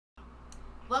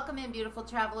Welcome in, beautiful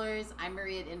travelers. I'm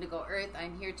Marie at Indigo Earth.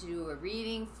 I'm here to do a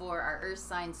reading for our Earth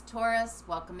signs Taurus.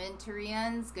 Welcome in,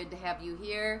 Turians. Good to have you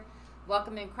here.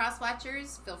 Welcome in, cross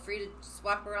watchers. Feel free to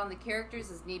swap around the characters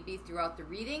as need be throughout the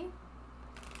reading.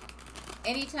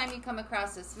 Anytime you come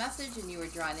across this message and you were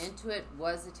drawn into it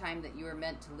was the time that you were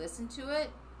meant to listen to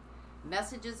it.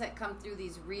 Messages that come through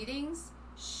these readings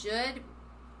should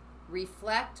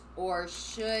reflect or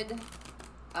should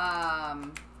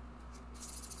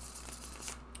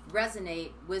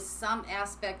resonate with some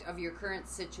aspect of your current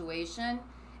situation,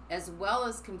 as well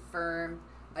as confirm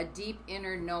a deep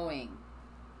inner knowing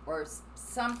or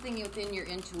something within your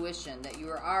intuition that you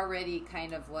are already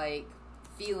kind of like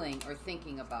feeling or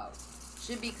thinking about.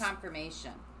 Should be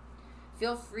confirmation.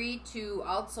 Feel free to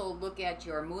also look at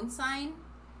your moon sign,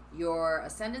 your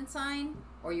ascendant sign,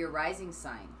 or your rising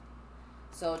sign.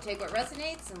 So take what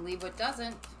resonates and leave what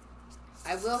doesn't.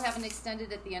 I will have an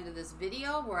extended at the end of this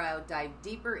video where I'll dive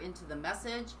deeper into the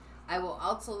message. I will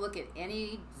also look at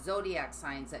any zodiac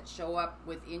signs that show up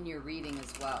within your reading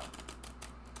as well.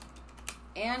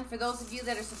 And for those of you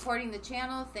that are supporting the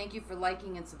channel, thank you for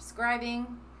liking and subscribing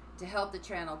to help the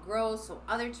channel grow so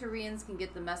other Taurians can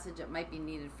get the message that might be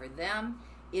needed for them.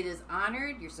 It is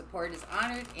honored, your support is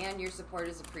honored, and your support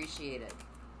is appreciated.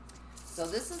 So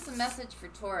this is a message for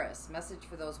Taurus, message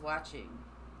for those watching.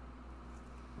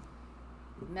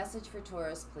 Message for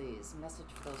Taurus, please. Message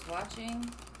for those watching.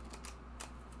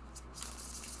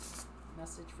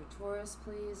 Message for Taurus,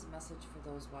 please. Message for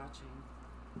those watching.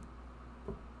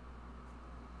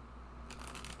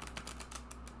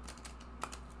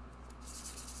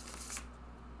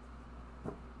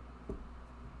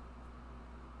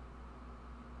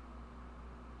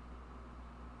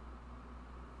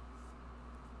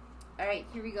 All right,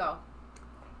 here we go.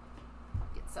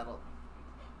 Get settled.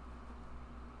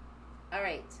 All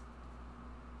right.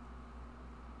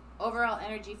 Overall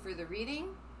energy for the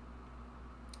reading.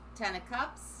 10 of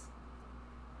Cups.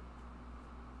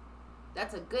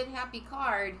 That's a good, happy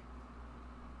card.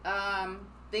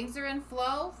 Things are in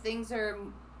flow. Things are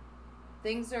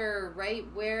right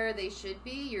where they should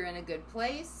be. You're in a good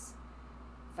place.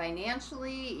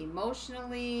 Financially,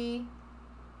 emotionally,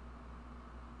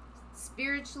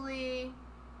 spiritually,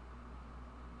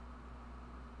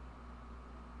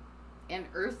 and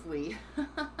earthly.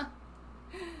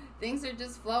 Things are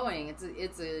just flowing.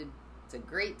 It's a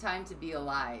great time to be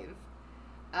alive.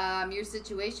 Your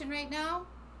situation right now,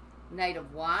 Knight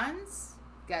of Wands,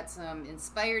 got some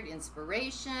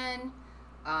inspiration,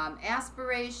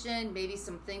 aspiration, maybe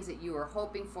some things that you were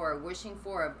hoping for or wishing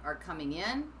for are coming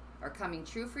in, are coming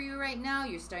true for you right now.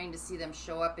 You're starting to see them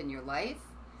show up in your life.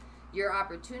 Your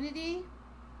opportunity,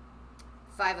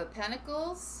 5 of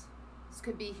Pentacles. This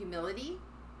could be humility.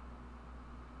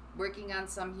 Working on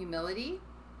some humility,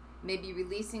 maybe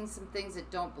releasing some things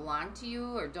that don't belong to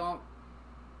you or don't,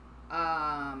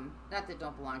 not that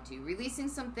don't belong to you, releasing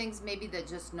some things maybe that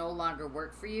just no longer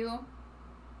work for you.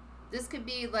 This could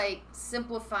be like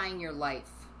simplifying your life.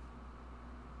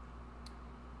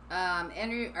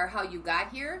 Or how you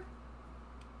got here.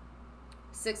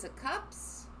 6 of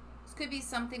Cups. This could be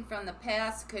something from the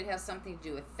past. It could have something to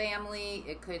do with family.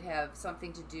 It could have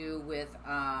something to do with,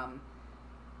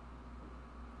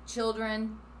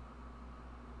 children.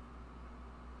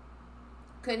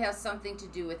 Could have something to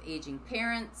do with aging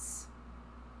parents.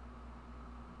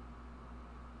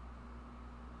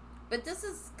 But this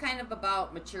is kind of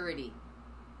about maturity.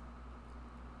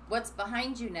 What's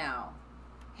behind you now?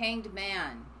 Hanged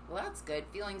Man. Well, that's good.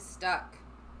 Feeling stuck.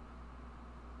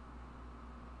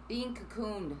 Being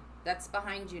cocooned. That's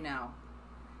behind you now.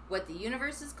 What the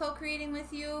universe is co-creating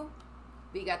with you.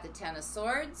 We got the 10 of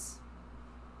Swords.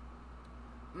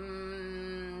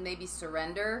 Maybe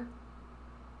surrender.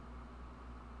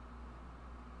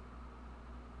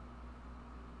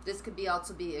 This could be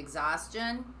also be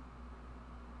exhaustion.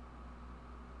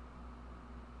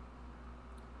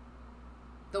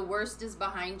 The worst is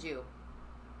behind you.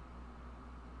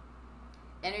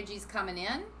 Energy's coming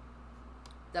in.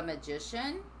 The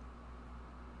Magician.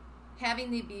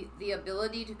 Having the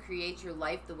ability to create your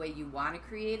life the way you want to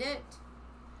create it.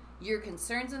 Your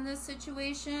concerns in this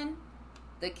situation.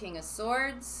 The King of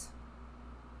Swords.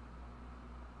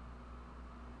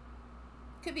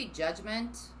 Could be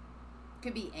judgment.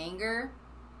 Could be anger.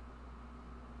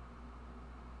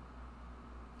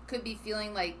 Could be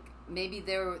feeling like maybe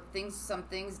there were some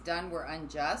things done were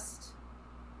unjust.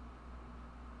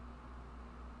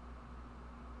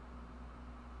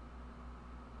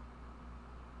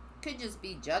 Could just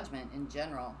be judgment in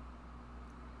general.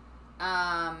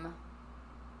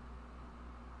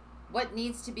 What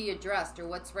needs to be addressed or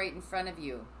what's right in front of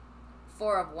you?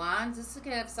 Four of Wands. This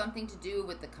could have something to do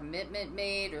with the commitment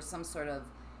made or some sort of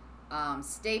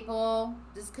staple.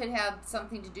 This could have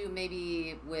something to do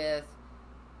maybe with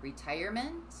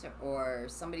retirement, or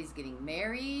somebody's getting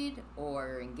married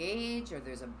or engaged, or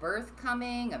there's a birth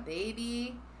coming, a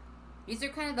baby. These are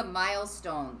kind of the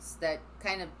milestones that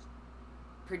kind of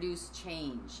produce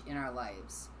change in our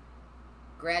lives.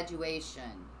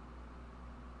 Graduation,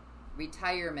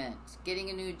 retirement,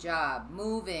 getting a new job,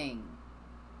 moving,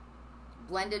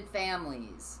 blended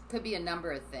families. Could be a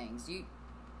number of things.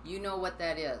 You know what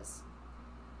that is.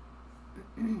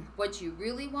 What you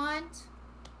really want,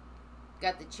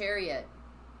 got the Chariot.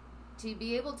 To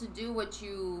be able to do what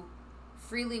you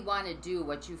freely want to do,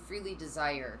 what you freely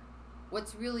desire,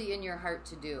 what's really in your heart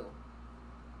to do.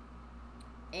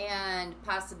 And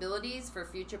possibilities, for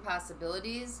future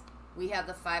possibilities, we have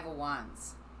the Five of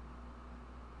Wands.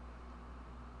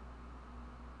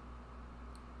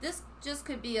 This just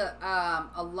could be a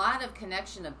lot of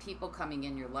connection of people coming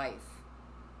in your life.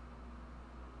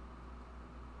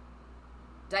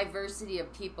 Diversity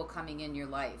of people coming in your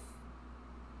life.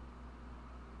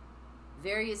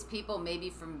 Various people, maybe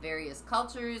from various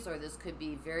cultures, or this could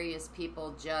be various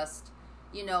people just,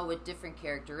 you know, with different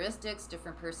characteristics,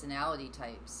 different personality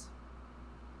types.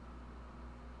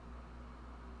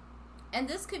 And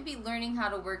this could be learning how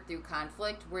to work through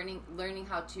conflict, learning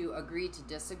how to agree to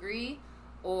disagree,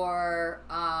 or,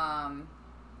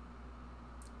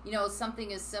 you know,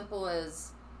 something as simple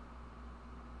as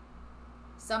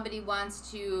somebody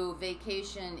wants to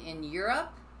vacation in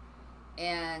Europe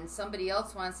and somebody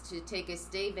else wants to take a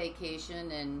stay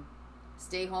vacation and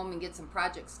stay home and get some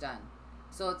projects done.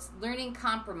 So it's learning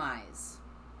compromise.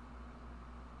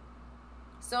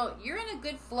 So you're in a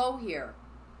good flow here.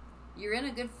 You're in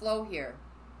a good flow here.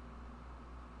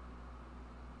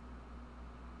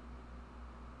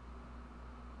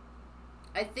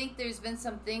 I think there's been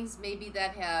some things maybe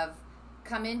that have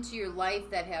come into your life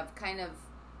that have kind of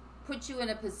put you in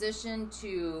a position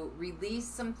to release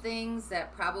some things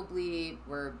that probably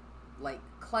were like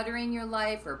cluttering your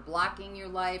life or blocking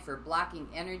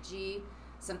energy.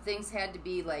 Some things had to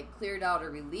be like cleared out or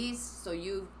released so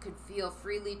you could feel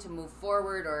freely to move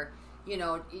forward, or, you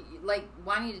know, like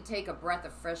wanting to take a breath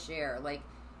of fresh air, like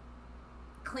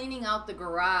cleaning out the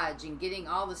garage and getting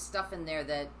all the stuff in there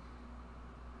that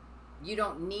you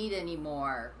don't need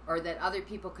anymore, or that other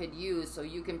people could use, so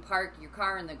you can park your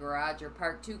car in the garage, or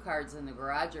park 2 cars in the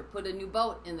garage, or put a new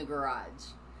boat in the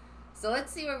garage. So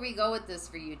let's see where we go with this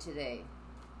for you today.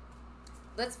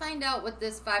 Let's find out what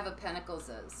this Five of Pentacles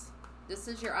is. This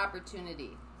is your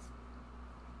opportunity.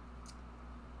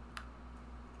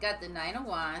 Got the Nine of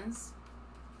Wands.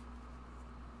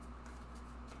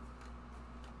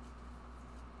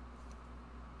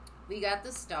 We got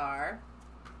the Star.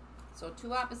 So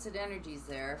 2 opposite energies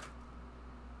there.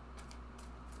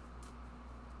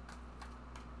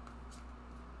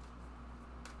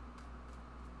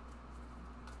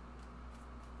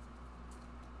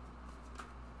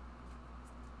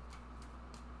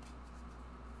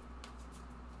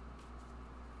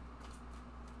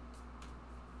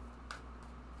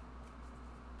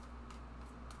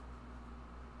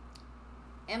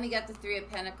 And we got the Three of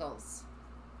Pentacles.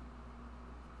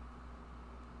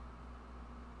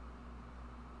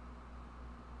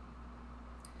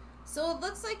 So it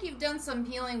looks like you've done some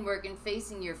healing work and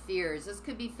facing your fears. This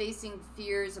could be facing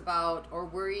fears about, or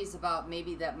worries about,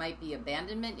 maybe that might be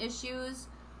abandonment issues,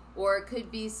 or it could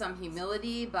be some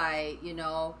humility by, you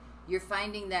know, you're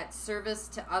finding that service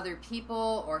to other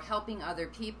people, or helping other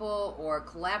people, or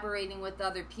collaborating with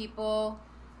other people.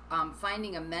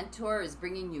 Finding a mentor is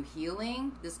bringing you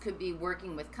healing. This could be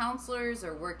working with counselors,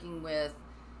 or working with,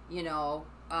 you know,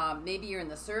 maybe you're in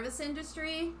the service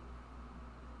industry.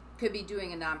 Could be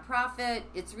doing a nonprofit.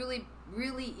 It's really,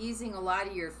 really easing a lot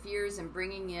of your fears and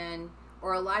bringing in,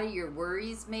 or a lot of your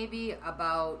worries maybe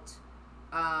about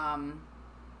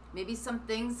maybe some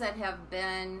things that have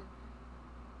been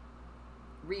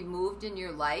removed in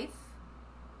your life.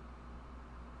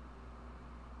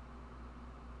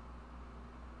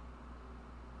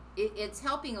 It's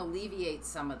helping alleviate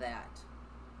some of that.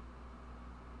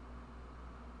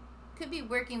 Could be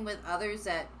working with others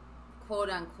that quote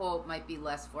unquote might be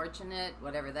less fortunate,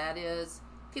 whatever that is.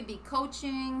 Could be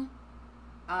coaching,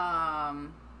 but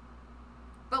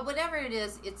whatever it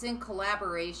is, it's in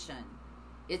collaboration.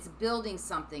 It's building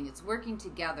something. It's working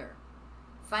together,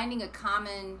 finding a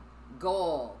common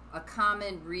goal, a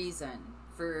common reason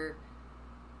for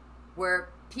where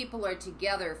people are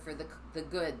together for the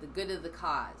good of the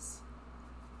cause.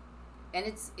 And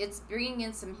it's bringing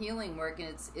in some healing work, and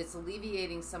it's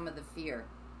alleviating some of the fear,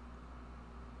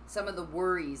 some of the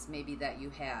worries maybe that you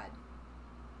had.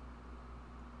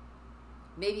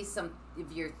 maybe some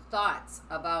of your thoughts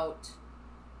about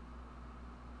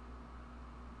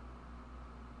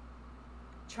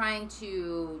trying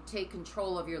to take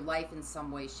control of your life in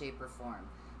some way, shape, or form.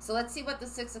 So let's see what the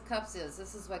Six of Cups is.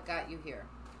 This is what got you here.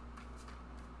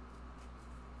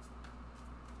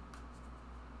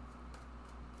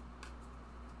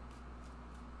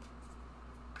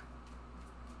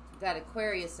 Got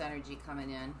Aquarius energy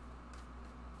coming in.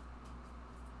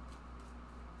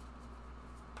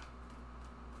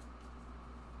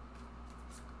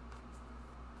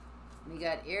 We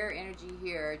got air energy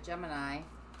here, Gemini.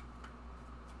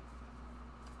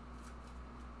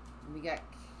 We got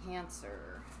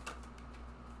Cancer.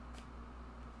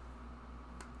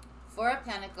 Four of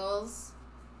Pentacles.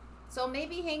 So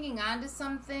maybe hanging on to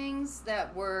some things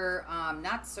that were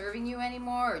not serving you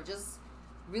anymore, or just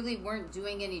really weren't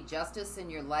doing any justice in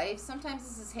your life. Sometimes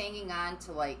this is hanging on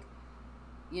to, like,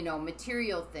 you know,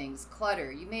 material things,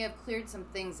 clutter. You may have cleared some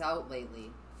things out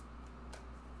lately.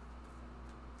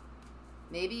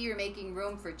 Maybe you're making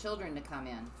room for children to come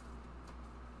in.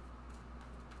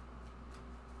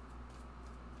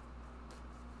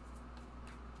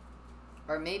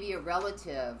 Or maybe a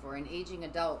relative or an aging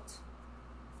adult.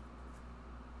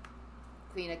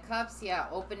 Queen of Cups, yeah,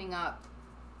 opening up.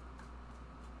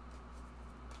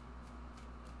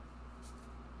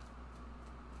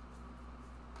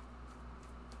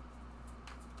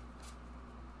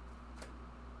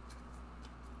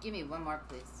 Give me one more,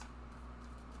 please.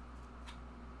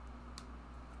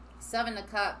 Seven of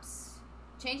Cups.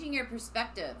 Changing your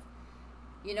perspective.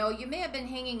 You know, you may have been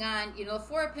hanging on, you know,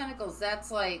 Four of Pentacles,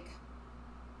 that's like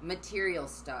material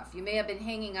stuff. You may have been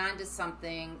hanging on to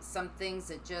something, some things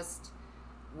that just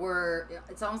were,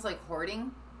 it's almost like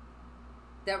hoarding,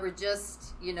 that were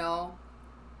just, you know,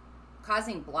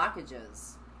 causing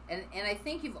blockages. And I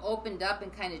think you've opened up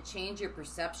and kind of changed your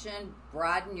perception,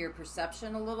 broadened your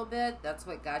perception a little bit. That's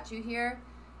what got you here.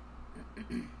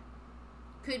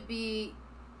 Could be,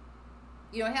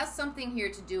 you know, it has something here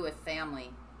to do with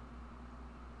family.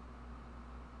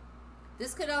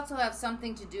 This could also have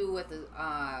something to do with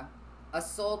a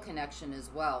soul connection as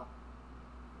well.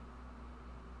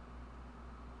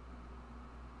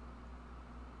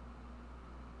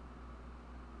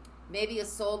 Maybe a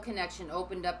soul connection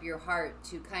opened up your heart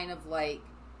to kind of like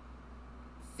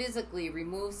physically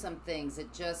remove some things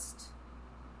that just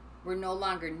were no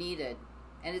longer needed.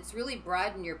 And it's really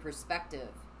broadened your perspective.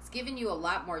 It's given you a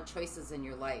lot more choices in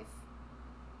your life.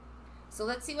 So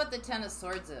let's see what the Ten of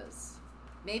Swords is.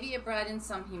 Maybe it brought in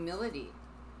some humility.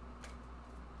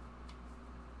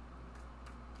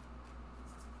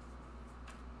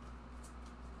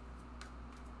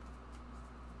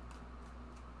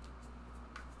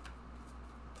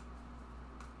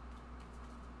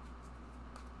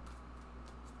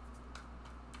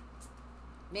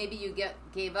 Maybe you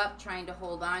gave up trying to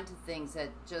hold on to things that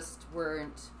just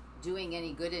weren't doing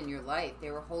any good in your life. They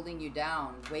were holding you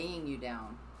down, weighing you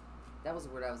down. That was the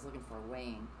word I was looking for,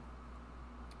 weighing.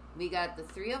 We got the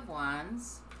Three of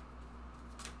Wands.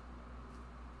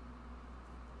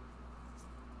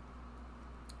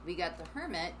 We got the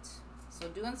Hermit. So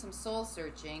doing some soul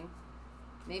searching.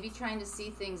 Maybe trying to see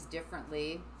things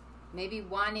differently. Maybe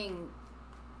wanting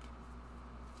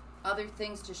other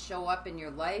things to show up in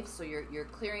your life, so you're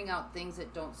clearing out things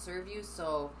that don't serve you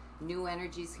so new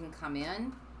energies can come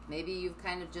in. Maybe you've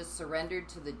kind of just surrendered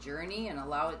to the journey and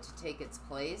allow it to take its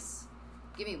place.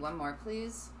 Give me one more,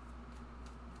 please.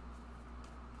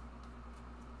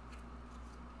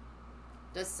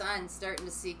 The Sun, starting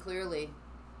to see clearly.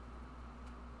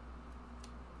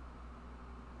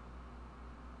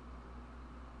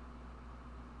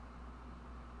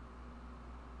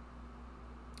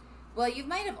 Well, you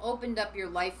might have opened up your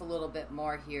life a little bit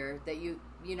more here. That you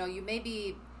know, you may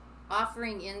be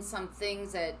offering in some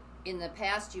things that in the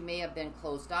past you may have been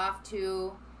closed off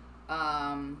to.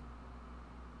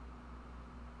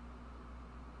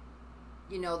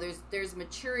 You know, there's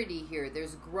maturity here.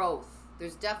 There's growth.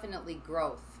 There's definitely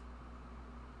growth.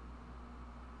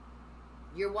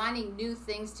 You're wanting new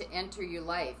things to enter your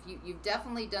life. You've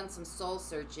definitely done some soul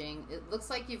searching. It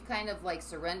looks like you've kind of like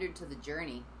surrendered to the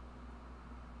journey.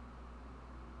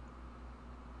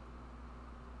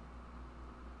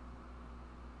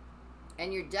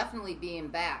 And you're definitely being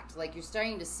backed. Like you're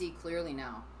starting to see clearly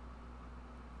now.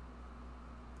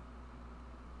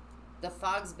 The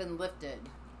fog's been lifted.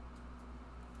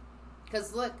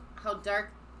 Because look how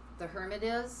dark the Hermit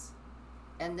is.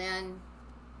 And then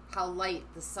how light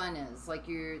the Sun is. Like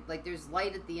there's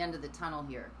light at the end of the tunnel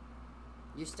here.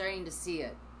 You're starting to see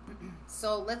it.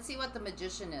 So let's see what the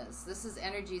Magician is. This is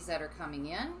energies that are coming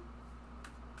in.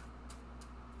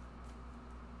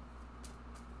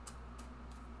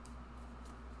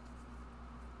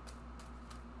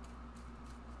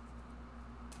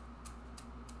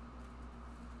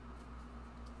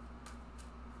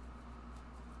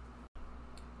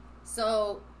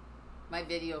 So, my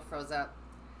video froze up.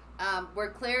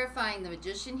 We're clarifying the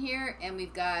Magician here, and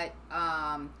we've got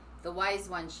the Wise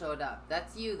One showed up.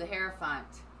 That's you, the Hierophant.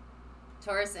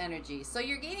 Taurus energy. So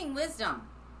you're gaining wisdom.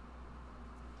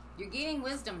 You're gaining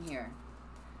wisdom here.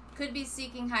 Could be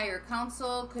seeking higher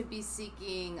counsel. Could be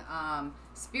seeking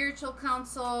spiritual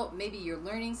counsel. Maybe you're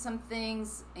learning some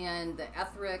things in the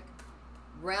etheric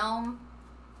realm.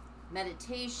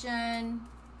 Meditation,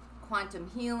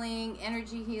 quantum healing,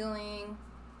 energy healing.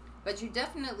 But you're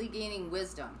definitely gaining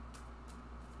wisdom.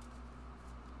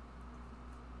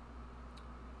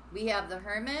 We have the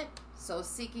Hermit, so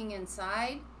seeking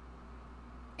inside.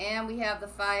 And we have the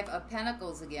Five of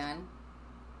Pentacles again.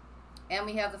 And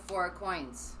we have the Four of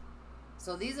Coins.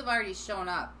 So these have already shown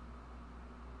up.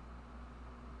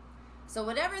 So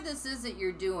whatever this is that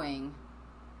you're doing,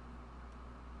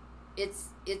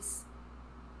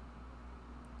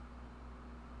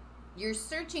 you're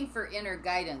searching for inner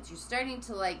guidance. You're starting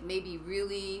to like maybe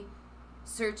really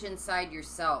search inside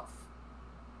yourself.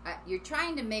 You're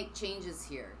trying to make changes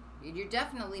here. You're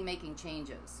definitely making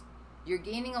changes. You're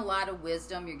gaining a lot of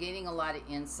wisdom. You're gaining a lot of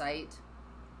insight.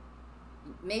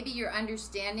 Maybe you're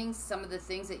understanding some of the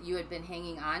things that you had been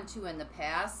hanging on to in the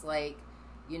past, like,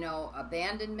 you know,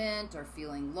 abandonment or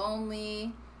feeling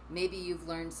lonely. Maybe you've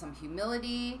learned some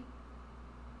humility.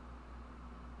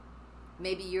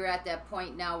 Maybe you're at that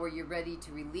point now where you're ready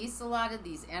to release a lot of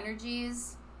these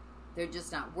energies. They're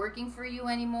just not working for you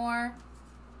anymore.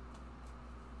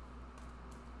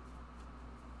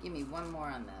 Give me one more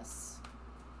on this.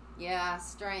 Yeah,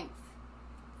 strength.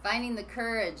 Finding the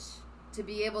courage to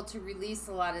be able to release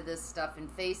a lot of this stuff and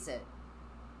face it.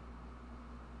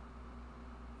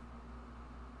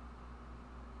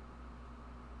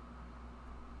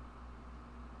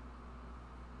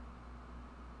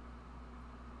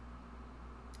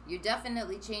 You're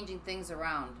definitely changing things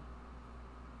around.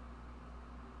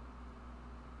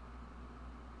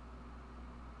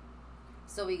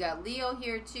 So we got Leo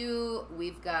here too.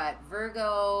 We've got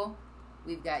Virgo.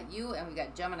 We've got you, and we've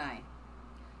got Gemini.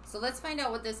 So let's find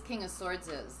out what this King of Swords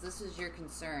is. This is your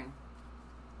concern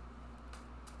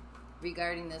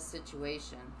regarding this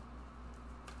situation.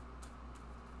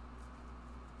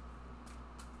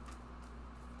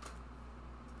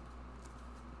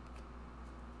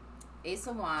 Ace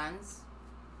of Wands.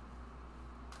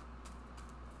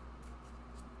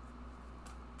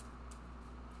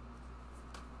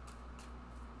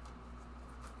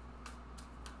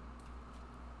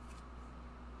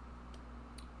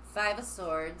 Five of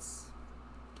Swords.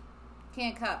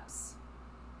 King of Cups.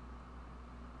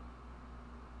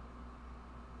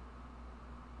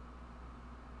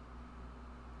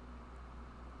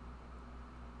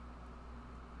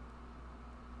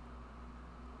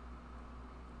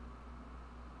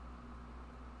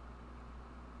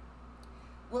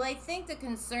 Well, I think the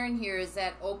concern here is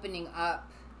that opening up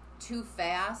too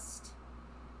fast.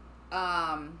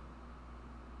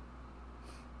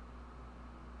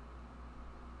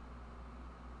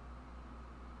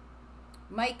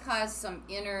 Might cause some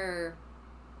inner,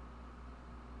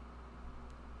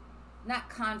 not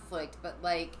conflict, but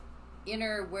like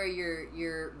inner where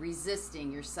you're resisting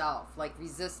yourself, like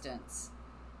resistance.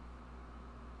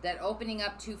 That opening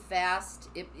up too fast,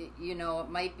 you know, it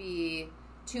might be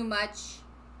too much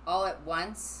all at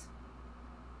once.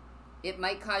 It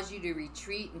might cause you to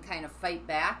retreat and kind of fight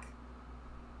back.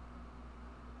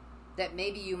 That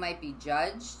maybe you might be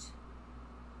judged.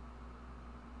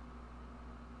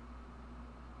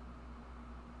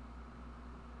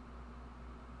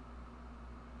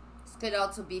 Could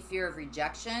also be fear of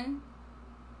rejection.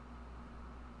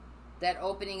 That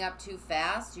opening up too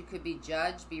fast, you could be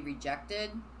judged, be rejected.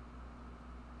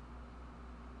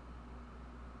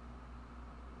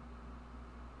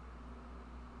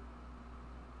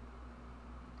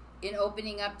 In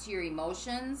opening up to your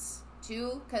emotions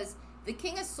too, because the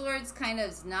King of Swords kind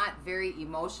of is not very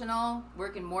emotional,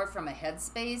 working more from a head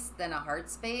space than a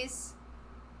heart space.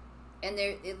 And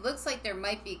it looks like there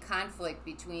might be conflict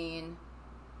between...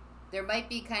 There might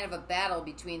be kind of a battle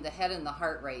between the head and the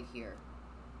heart right here.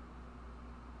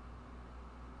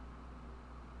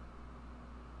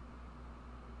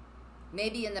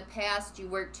 Maybe in the past you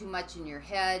worked too much in your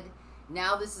head.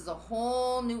 Now this is a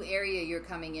whole new area you're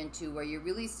coming into where you're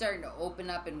really starting to open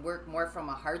up and work more from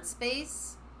a heart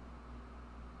space.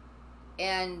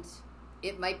 And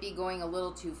it might be going a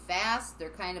little too fast. They're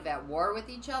kind of at war with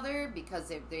each other because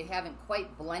they haven't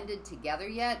quite blended together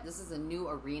yet. This is a new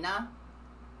arena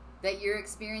that you're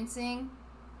experiencing.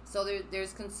 So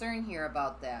there's concern here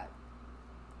about that.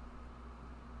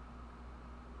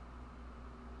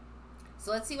 So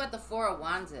let's see what the Four of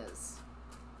Wands is.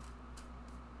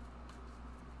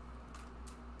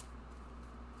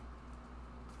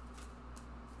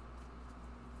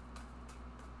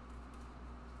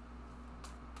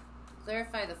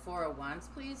 clarify the Four of Wands,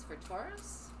 please, for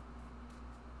Taurus?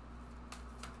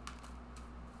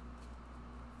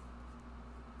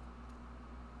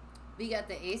 We got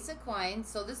the Ace of Coins,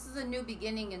 so this is a new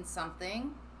beginning in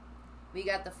something. We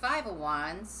got the Five of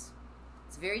Wands.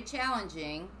 It's very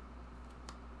challenging.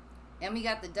 And we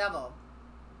got the Devil.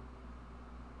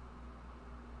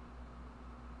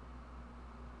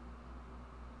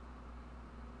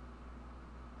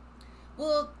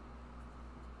 Well,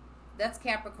 that's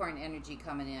Capricorn energy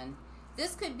coming in.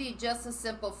 This could be just a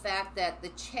simple fact that the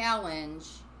challenge,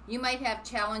 you might have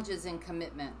challenges in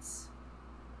commitments.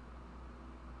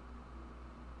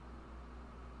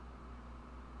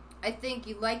 I think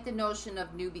you like the notion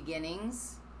of new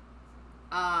beginnings.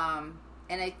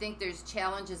 And I think there's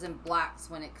challenges and blocks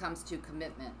when it comes to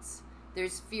commitments.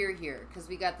 There's fear here because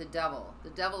we got the Devil. The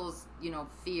Devil is, you know,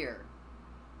 fear.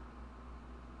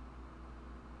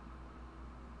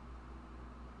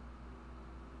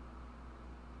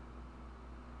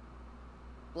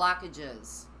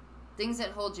 Blockages. Things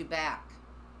that hold you back.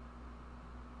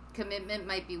 Commitment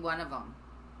might be one of them.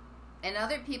 And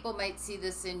other people might see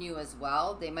this in you as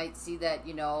well. They might see that,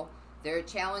 you know, there are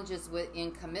challenges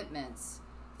in commitments.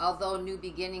 Although new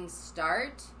beginnings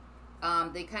start,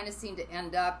 they kind of seem to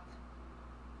end up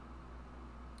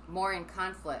more in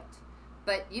conflict.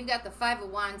 But you've got the Five of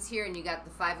Wands here and you got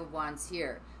the Five of Wands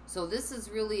here. So this is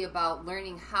really about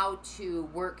learning how to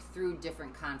work through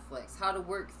different conflicts, how to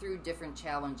work through different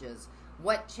challenges.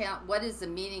 What is the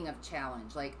meaning of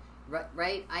challenge? Like,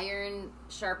 right? Iron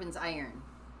sharpens iron.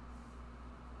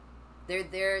 They're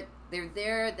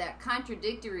there, that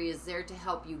contradictory is there to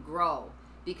help you grow.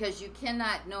 Because you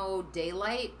cannot know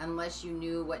daylight unless you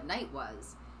knew what night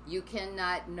was. You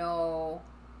cannot know,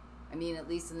 I mean, at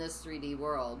least in this 3D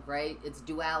world, right? It's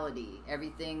duality.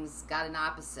 Everything's got an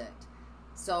opposite.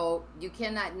 So you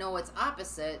cannot know its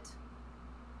opposite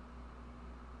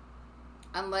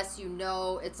unless you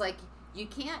know. It's like you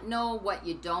can't know what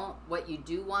you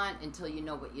do want until you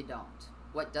know what you don't,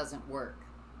 what doesn't work.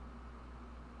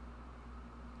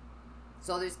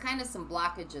 So there's kind of some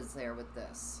blockages there with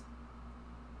this.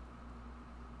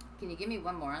 Can you give me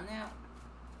one more on that?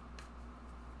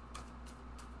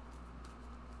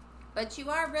 But you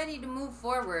are ready to move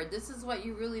forward. This is what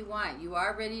you really want. You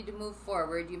are ready to move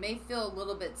forward. You may feel a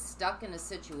little bit stuck in a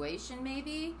situation,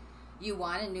 maybe. You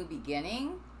want a new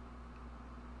beginning.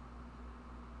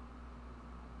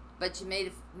 But you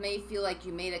may feel like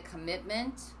you made a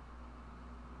commitment.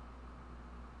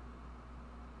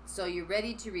 So you're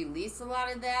ready to release a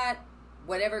lot of that.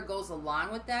 Whatever goes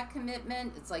along with that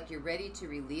commitment, it's like you're ready to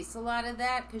release a lot of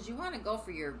that because you want to go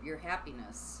for your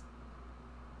happiness.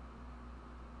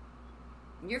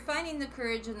 You're finding the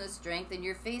courage and the strength, and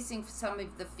you're facing some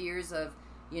of the fears of,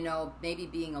 you know, maybe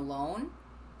being alone,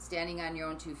 standing on your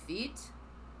own 2 feet,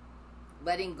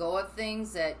 letting go of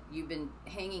things that you've been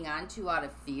hanging on to out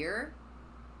of fear.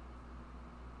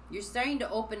 You're starting to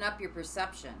open up your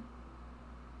perception.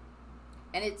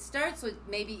 And it starts with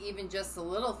maybe even just the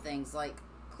little things like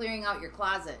clearing out your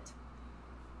closet.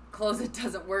 Clothes that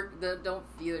doesn't work, that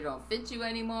either don't fit you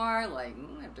anymore, like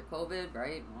after COVID,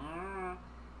 right?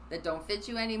 That don't fit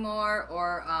you anymore,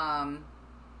 or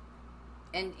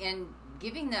and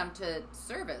giving them to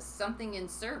service, something in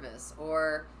service,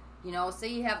 or you know, say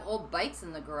you have old bikes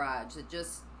in the garage that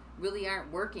just really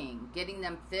aren't working, getting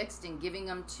them fixed and giving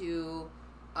them to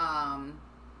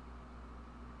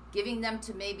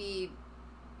maybe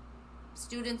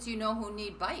students you know who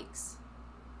need bikes.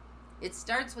 It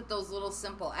starts with those little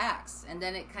simple acts, and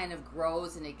then it kind of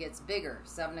grows and it gets bigger.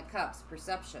 7 of Cups,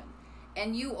 perception.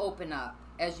 And you open up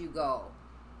as you go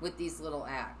with these little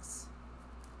acts.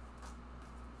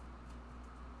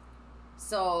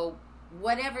 So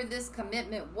whatever this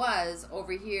commitment was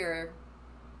over here,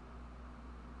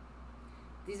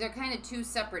 these are kind of 2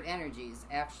 separate energies,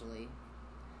 actually.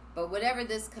 But whatever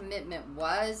this commitment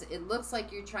was, it looks like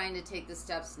you're trying to take the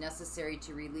steps necessary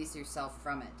to release yourself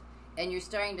from it. And you're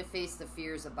starting to face the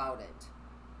fears about it.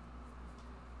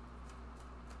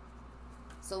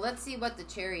 So let's see what the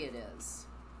Chariot is.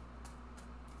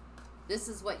 This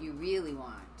is what you really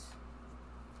want.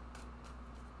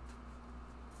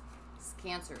 It's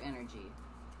Cancer energy.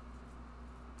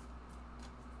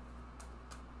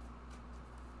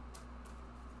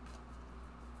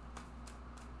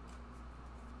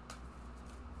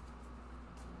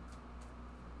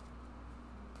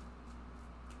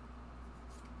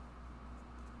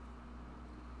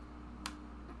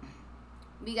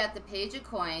 We got the Page of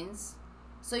Coins.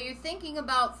 So you're thinking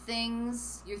about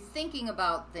things.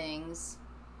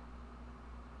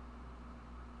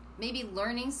 Maybe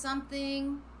learning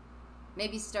something.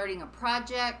 Maybe starting a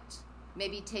project.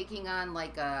 Maybe taking on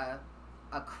like a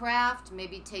a craft,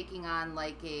 maybe taking on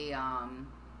like a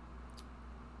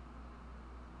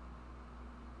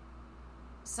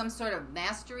some sort of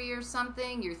mastery or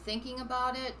something. You're thinking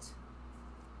about it,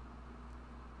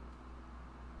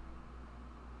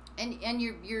 and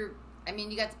you're I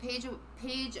mean, you got the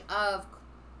page of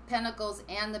Pentacles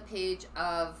and the Page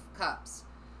of Cups.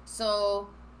 So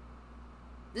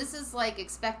this is like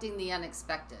expecting the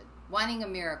unexpected, wanting a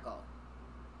miracle.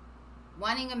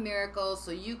 Wanting a miracle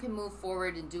so you can move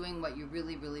forward in doing what you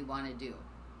really, really want to do.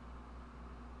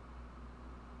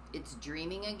 It's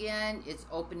dreaming again. It's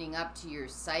opening up to your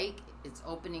psyche. It's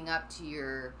opening up to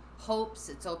your hopes.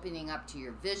 It's opening up to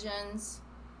your visions.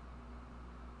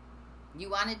 You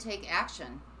want to take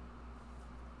action.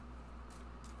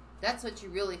 That's what you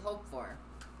really hope for.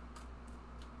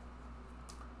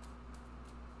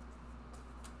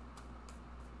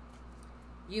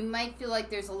 You might feel like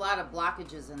there's a lot of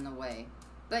blockages in the way,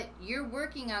 but you're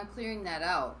working on clearing that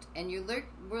out, and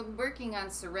we're working on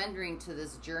surrendering to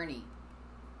this journey,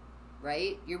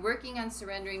 right? You're working on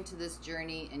surrendering to this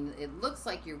journey, and it looks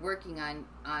like you're working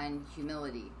on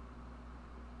humility.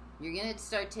 You're going to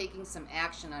start taking some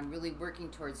action on really working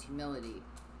towards humility.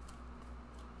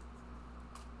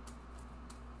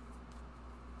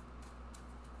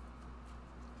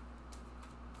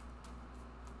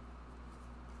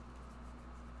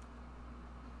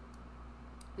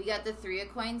 We got the Three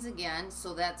of Coins again,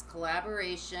 so that's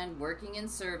collaboration, working in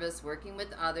service, working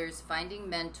with others, finding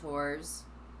mentors.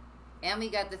 And we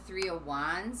got the Three of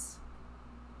Wands.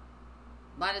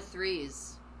 A lot of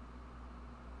threes.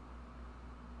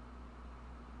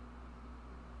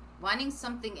 Wanting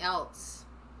something else.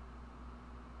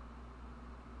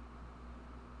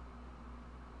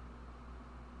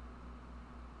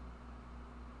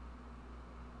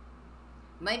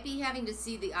 Might be having to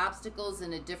see the obstacles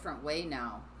in a different way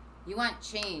now. You want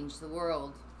change, the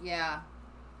world. Yeah.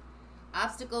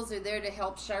 Obstacles are there to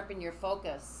help sharpen your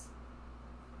focus.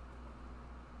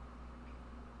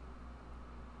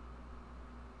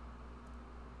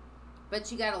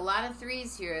 But you got a lot of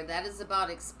threes here. That is about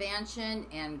expansion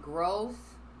and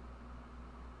growth.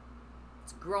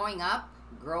 It's growing up,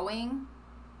 growing.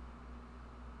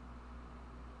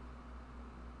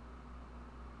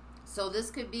 So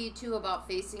this could be too about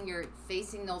facing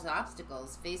those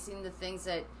obstacles, facing the things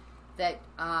that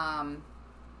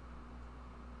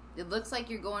it looks like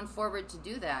you're going forward to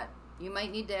do that. You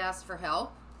might need to ask for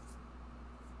help.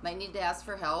 Might need to ask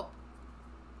for help.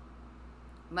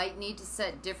 Might need to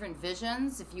set different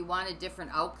visions. If you want a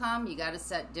different outcome, you got to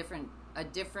set a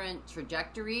different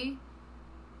trajectory.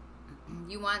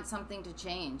 You want something to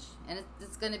change, and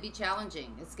it's going to be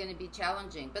challenging. It's going to be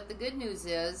challenging. But the good news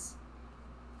is,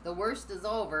 the worst is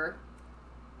over,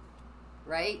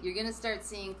 right? You're going to start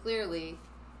seeing clearly,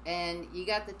 and you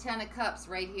got the Ten of Cups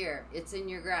right here. It's in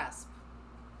your grasp.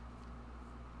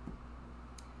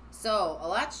 So, a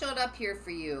lot showed up here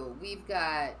for you. We've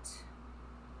got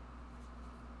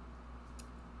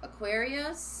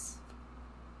Aquarius.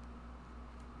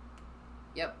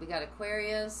 Yep, we got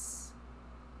Aquarius.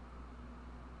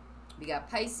 We got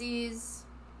Pisces.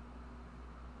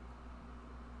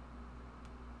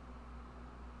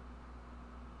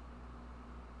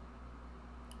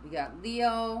 We got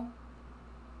Leo.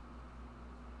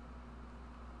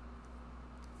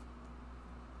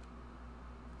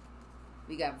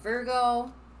 We got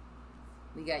Virgo.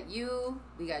 We got you.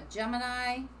 We got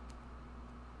Gemini.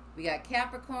 We got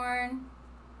Capricorn.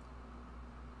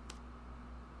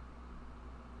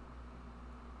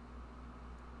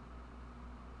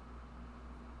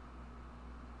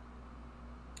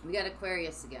 We got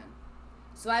Aquarius again.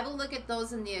 So I will look at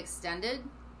those in the extended,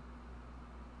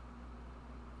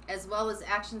 as well as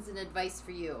actions and advice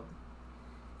for you.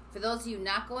 For those of you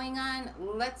not going on,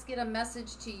 let's get a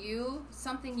message to you,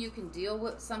 something you can deal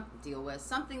with,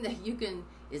 something that you can,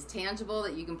 is tangible,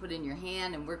 that you can put in your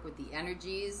hand and work with the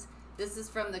energies. This is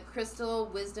from the Crystal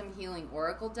Wisdom Healing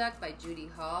Oracle deck by Judy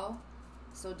Hall.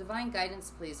 So divine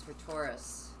guidance, please, for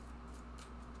Taurus.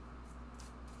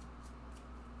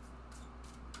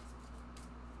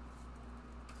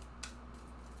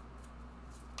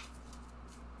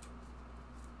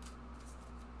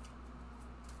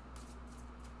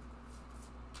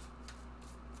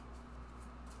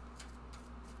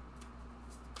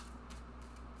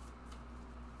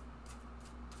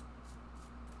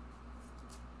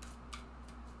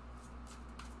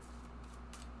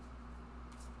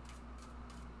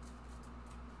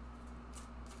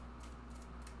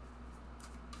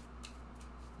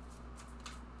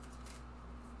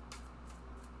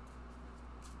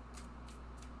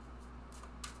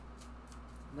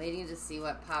 Waiting to see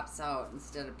what pops out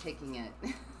instead of picking it.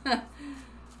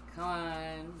 Come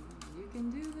on. You can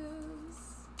do this.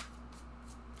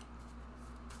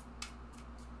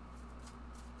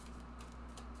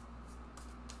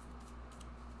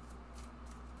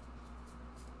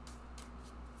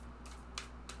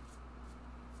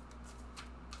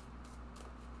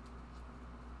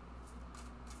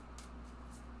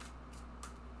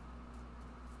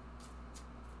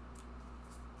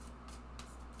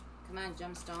 Come on,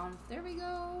 gemstone. There we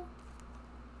go.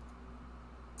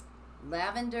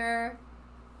 Lavender,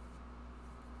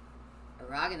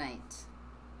 aragonite.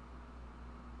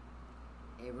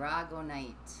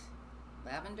 Aragonite.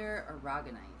 Lavender,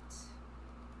 aragonite.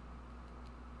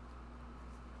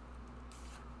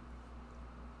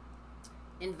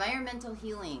 Environmental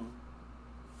healing.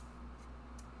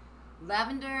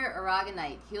 Lavender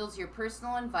aragonite heals your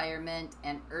personal environment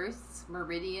and Earth's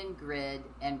meridian grid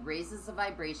and raises the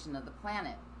vibration of the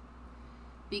planet.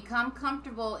 Become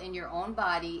comfortable in your own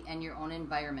body and your own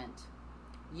environment.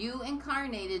 You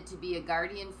incarnated to be a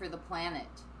guardian for the planet.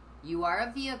 You are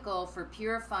a vehicle for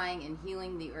purifying and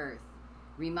healing the Earth,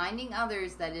 reminding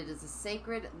others that it is a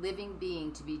sacred living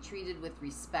being to be treated with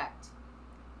respect.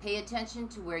 Pay attention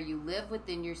to where you live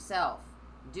within yourself.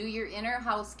 Do your inner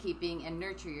housekeeping and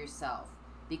nurture yourself.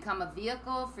 Become a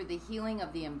vehicle for the healing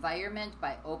of the environment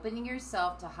by opening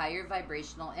yourself to higher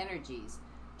vibrational energies.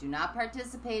 Do not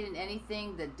participate in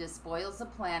anything that despoils the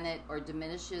planet or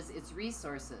diminishes its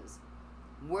resources.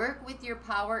 Work with your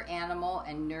power animal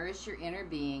and nourish your inner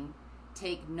being.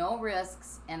 Take no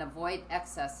risks and avoid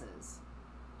excesses.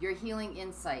 Your healing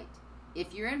insight.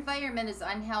 If your environment is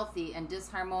unhealthy and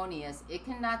disharmonious, it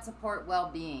cannot support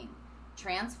well-being.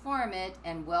 Transform it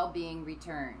and well-being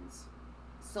returns.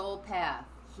 Soul path,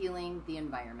 healing the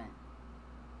environment.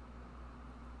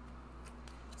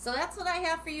 So that's what I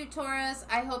have for you, Taurus.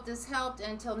 I hope this helped.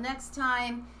 Until next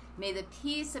time, may the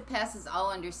peace that passes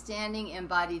all understanding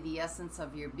embody the essence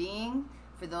of your being.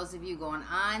 For those of you going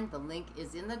on, the link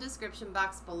is in the description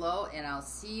box below, and I'll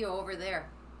see you over there.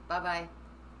 Bye-bye.